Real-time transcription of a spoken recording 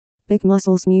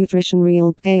Bigmuscles Nutrition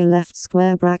Real BCAA left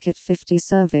square bracket 50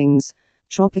 servings.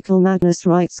 Tropical Madness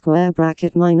right square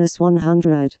bracket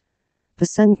 -100%.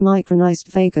 Micronized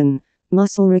vegan.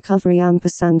 Muscle recovery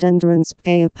ampersand endurance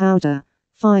BCAA powder.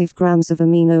 5 grams of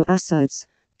amino acids.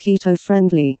 Keto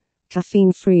friendly.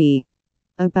 Caffeine free.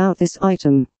 About this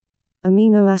item.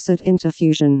 Amino Acid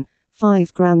Interfusion.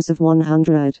 5 grams of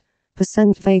 100%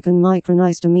 vegan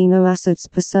micronized amino acids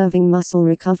per serving muscle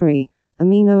recovery.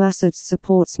 Amino acids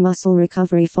supports muscle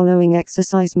recovery following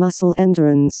exercise muscle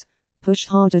endurance. Push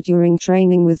harder during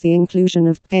training with the inclusion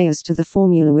of BCAAs to the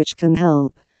formula, which can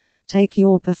help take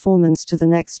your performance to the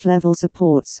next level.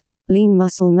 Supports lean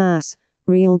muscle mass.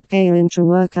 Real BCAA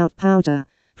intra-workout powder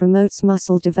promotes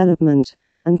muscle development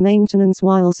and maintenance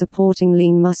while supporting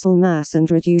lean muscle mass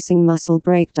and reducing muscle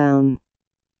breakdown.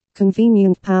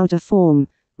 Convenient powder form.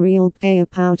 Real BCAA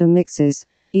powder mixes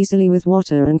easily with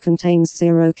water and contains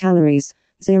 0 calories,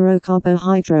 0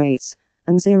 carbohydrates,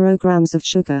 and 0 grams of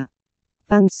sugar.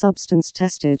 Banned substance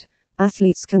tested.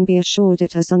 Athletes can be assured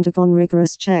it has undergone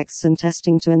rigorous checks and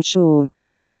testing to ensure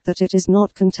that it is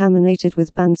not contaminated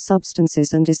with banned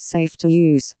substances and is safe to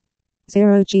use.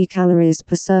 0 calories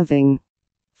per serving.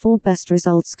 For best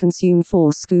results, consume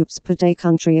 4 scoops per day.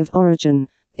 Country of origin,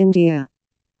 India.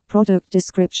 Product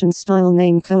description: style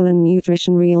name: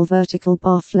 nutrition real vertical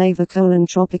bar flavor: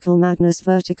 tropical madness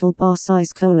vertical bar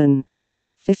size: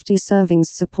 50 servings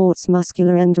supports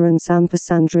muscular endurance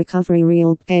ampersand recovery.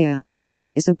 Real BCAA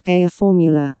is a BCAA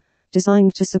formula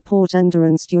designed to support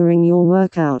endurance during your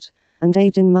workout and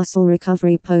aid in muscle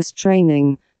recovery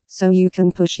post-training, so you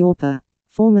can push your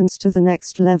performance to the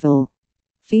next level.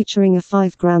 Featuring a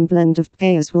 5-gram blend of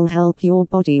BCAAs will help your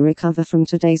body recover from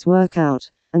today's workout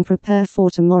and prepare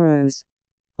for tomorrow's.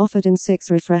 Offered in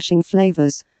 6 refreshing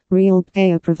flavors, Real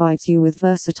BCAA provides you with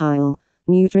versatile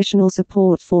nutritional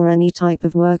support for any type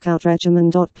of workout regimen.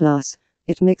 Plus,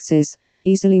 it mixes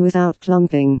easily without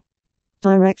clumping.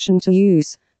 Direction to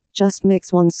use: just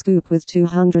mix 1 scoop with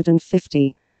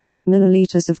 250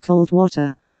 milliliters of cold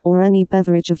water, or any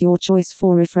beverage of your choice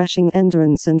for refreshing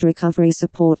endurance and recovery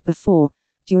support before,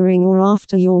 during, or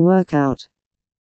after your workout.